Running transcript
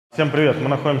Всем привет! Мы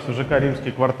находимся в ЖК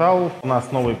Римский квартал. У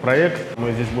нас новый проект.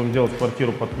 Мы здесь будем делать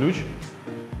квартиру под ключ.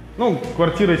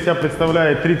 Квартира из себя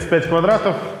представляет 35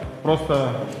 квадратов, просто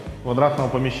квадратного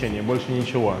помещения, больше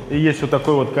ничего. И есть вот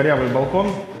такой вот корявый балкон.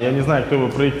 Я не знаю, кто его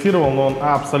проектировал, но он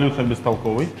абсолютно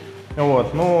бестолковый.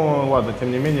 Ладно, тем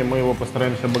не менее, мы его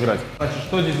постараемся обыграть. Значит,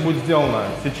 что здесь будет сделано?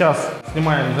 Сейчас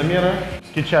снимаем замеры. В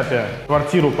скетчапе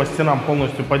квартиру по стенам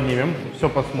полностью поднимем. Все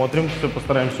посмотрим, все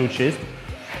постараемся учесть.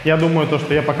 Я думаю,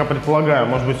 что я пока предполагаю,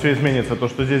 может быть, все изменится, то,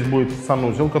 что здесь будет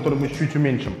санузел, который мы чуть-чуть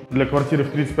уменьшим. Для квартиры в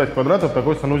 35 квадратов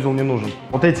такой санузел не нужен.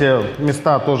 Вот эти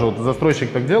места тоже застройщик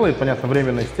так делает, понятно,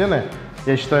 временные стены.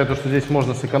 Я считаю, что здесь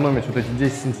можно сэкономить вот эти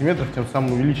 10 сантиметров, тем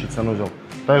самым увеличить санузел.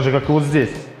 Так же, как и вот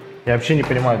здесь. Я вообще не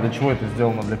понимаю, для чего это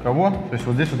сделано, для кого. То есть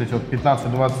вот здесь вот эти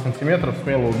 15-20 сантиметров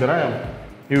смело убираем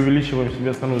и увеличиваем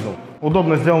себе санузел.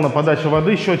 Удобно сделана подача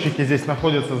воды, счетчики здесь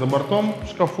находятся за бортом в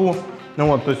шкафу.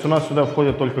 То есть у нас сюда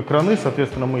входят только краны,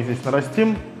 соответственно, мы здесь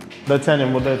нарастим,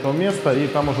 дотянем вот до этого места и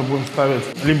там уже будем ставить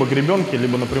либо гребенки,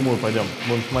 либо напрямую пойдем,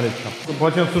 будем смотреть там.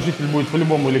 Полотенцесушитель будет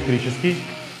по-любому электрический,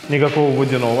 никакого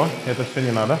водяного, это все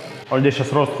не надо. Вот здесь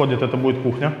сейчас рост ходит, это будет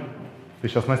кухня. Ты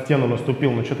сейчас на стену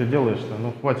наступил, что ты делаешь-то?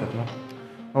 Хватит,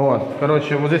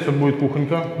 Короче, вот здесь вот будет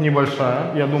кухонька,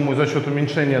 небольшая. Я думаю, за счет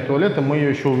уменьшения туалета мы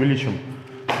ее еще увеличим.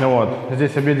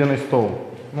 Здесь обеденный стол.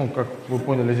 Как вы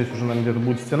поняли, здесь уже, наверное, где-то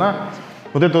будет стена.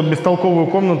 Вот эту вот бестолковую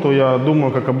комнату, я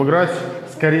думаю, как обыграть.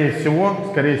 Скорее всего,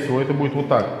 это будет вот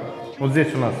так. Вот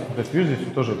здесь у нас, то есть, видишь,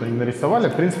 здесь тоже это нарисовали.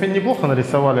 В принципе, неплохо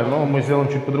нарисовали, но мы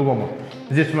сделаем чуть по-другому.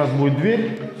 Здесь у нас будет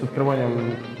дверь с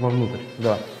открыванием вовнутрь,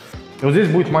 да. И вот здесь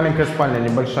будет маленькая спальня,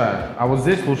 небольшая. А вот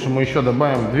здесь лучше мы еще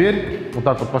добавим дверь, вот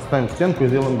так вот поставим стенку и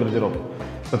сделаем гардероб.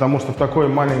 Потому что в такой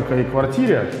маленькой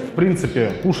квартире, в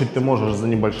принципе, кушать ты можешь за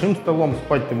небольшим столом,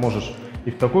 спать ты можешь и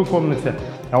в такой комнате,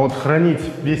 а вот хранить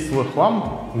весь свой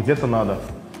хлам где-то надо.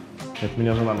 Это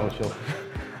меня жена научила.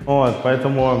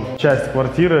 Поэтому часть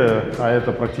квартиры, а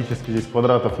это практически здесь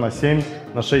квадратов на 7,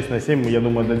 на 6, на 7, я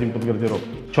думаю, дадим под гардероб.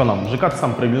 Что нам? ЖК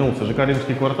сам приглянулся, ЖК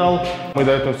Римский квартал. Мы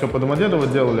до этого все по Домодедово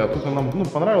делали, а тут он нам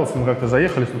понравился, мы как-то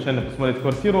заехали случайно посмотреть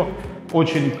квартиру.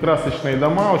 Очень красочные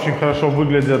дома, очень хорошо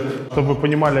выглядят. Чтобы вы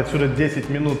понимали, отсюда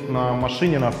 10 минут на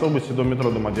машине, на автобусе до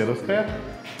метро Домодедовская.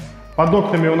 Под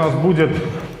окнами у нас будет,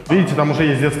 видите, там уже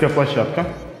есть детская площадка.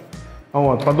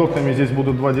 Под окнами здесь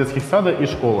будут 2 детских сада и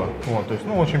школа. То есть,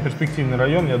 очень перспективный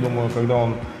район. Я думаю, когда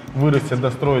он вырастет,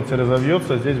 достроится,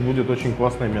 разовьется, здесь будет очень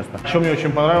классное место. Еще мне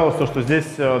очень понравилось то, что здесь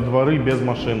дворы без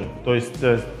машин. То есть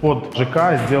под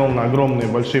ЖК сделаны огромные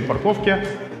большие парковки.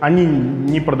 Они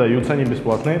не продаются, они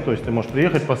бесплатные. То есть ты можешь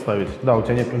приехать, поставить. Да, у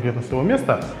тебя нет конкретно своего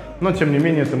места, но тем не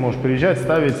менее ты можешь приезжать,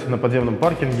 ставить на подземном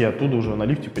паркинге, оттуда уже на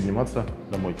лифте подниматься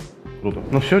домой. Круто.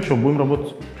 Все, будем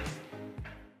работать.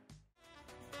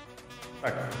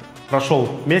 Так, прошел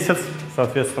месяц,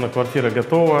 соответственно, квартира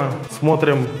готова.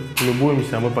 Смотрим,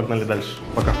 любуемся, а мы погнали дальше.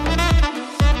 Пока.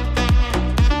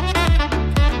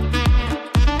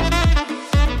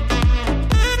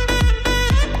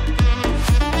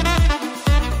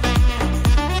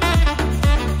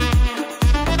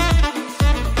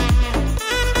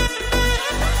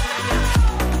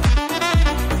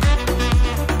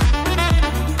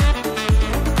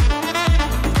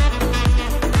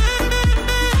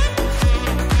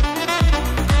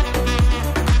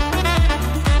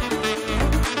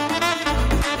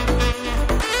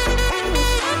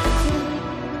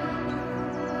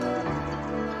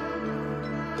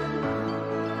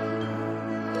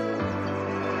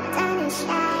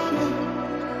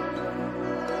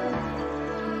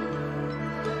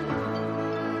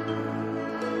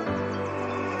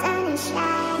 Shine.